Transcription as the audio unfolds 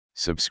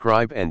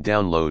Subscribe and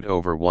download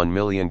over 1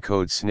 million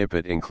code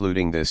snippet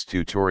including this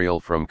tutorial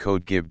from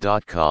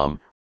codegive.com,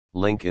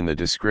 link in the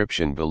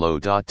description below.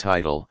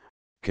 Title,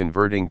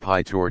 Converting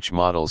PyTorch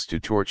Models to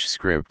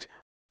TorchScript,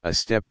 a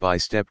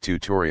step-by-step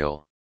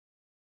tutorial.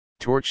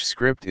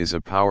 TorchScript is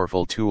a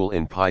powerful tool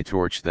in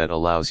PyTorch that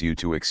allows you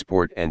to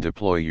export and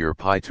deploy your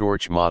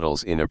PyTorch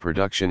models in a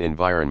production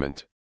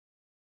environment.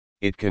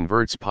 It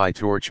converts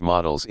PyTorch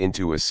models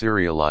into a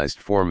serialized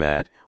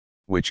format,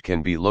 which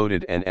can be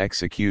loaded and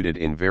executed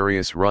in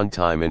various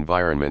runtime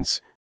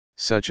environments,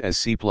 such as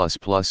C++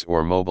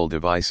 or mobile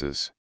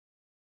devices.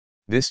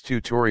 This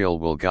tutorial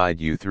will guide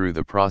you through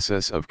the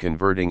process of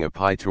converting a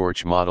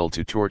PyTorch model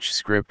to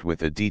TorchScript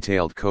with a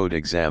detailed code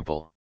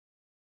example.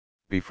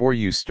 Before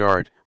you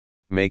start,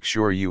 make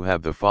sure you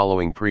have the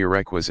following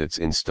prerequisites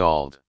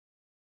installed.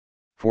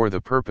 For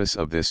the purpose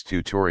of this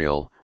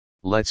tutorial,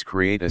 let's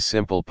create a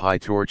simple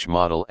PyTorch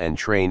model and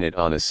train it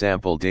on a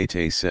sample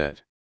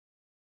dataset.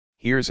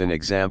 Here's an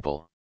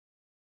example.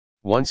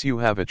 Once you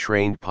have a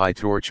trained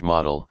PyTorch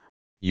model,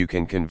 you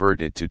can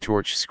convert it to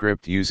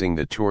TorchScript using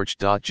the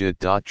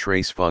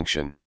torch.jit.trace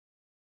function.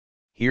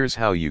 Here's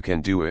how you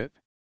can do it.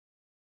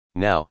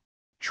 Now,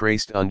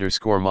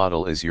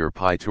 traced_model is your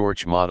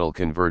PyTorch model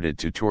converted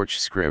to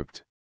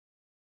TorchScript.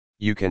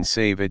 You can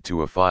save it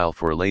to a file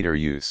for later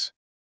use.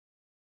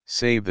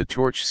 Save the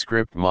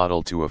TorchScript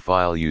model to a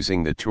file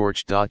using the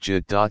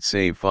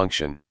torch.jit.save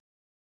function.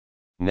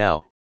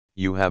 Now,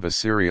 you have a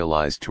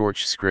serialized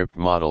TorchScript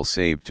model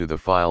saved to the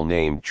file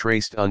named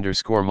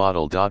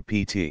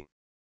traced_model.pt.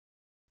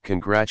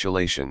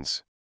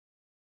 Congratulations!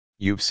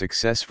 You've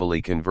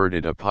successfully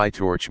converted a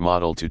PyTorch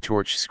model to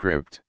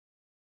TorchScript.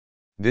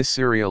 This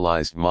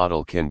serialized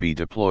model can be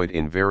deployed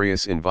in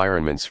various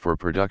environments for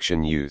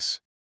production use.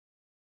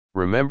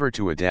 Remember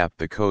to adapt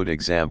the code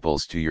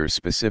examples to your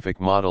specific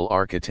model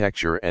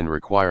architecture and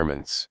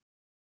requirements.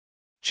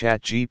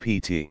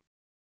 ChatGPT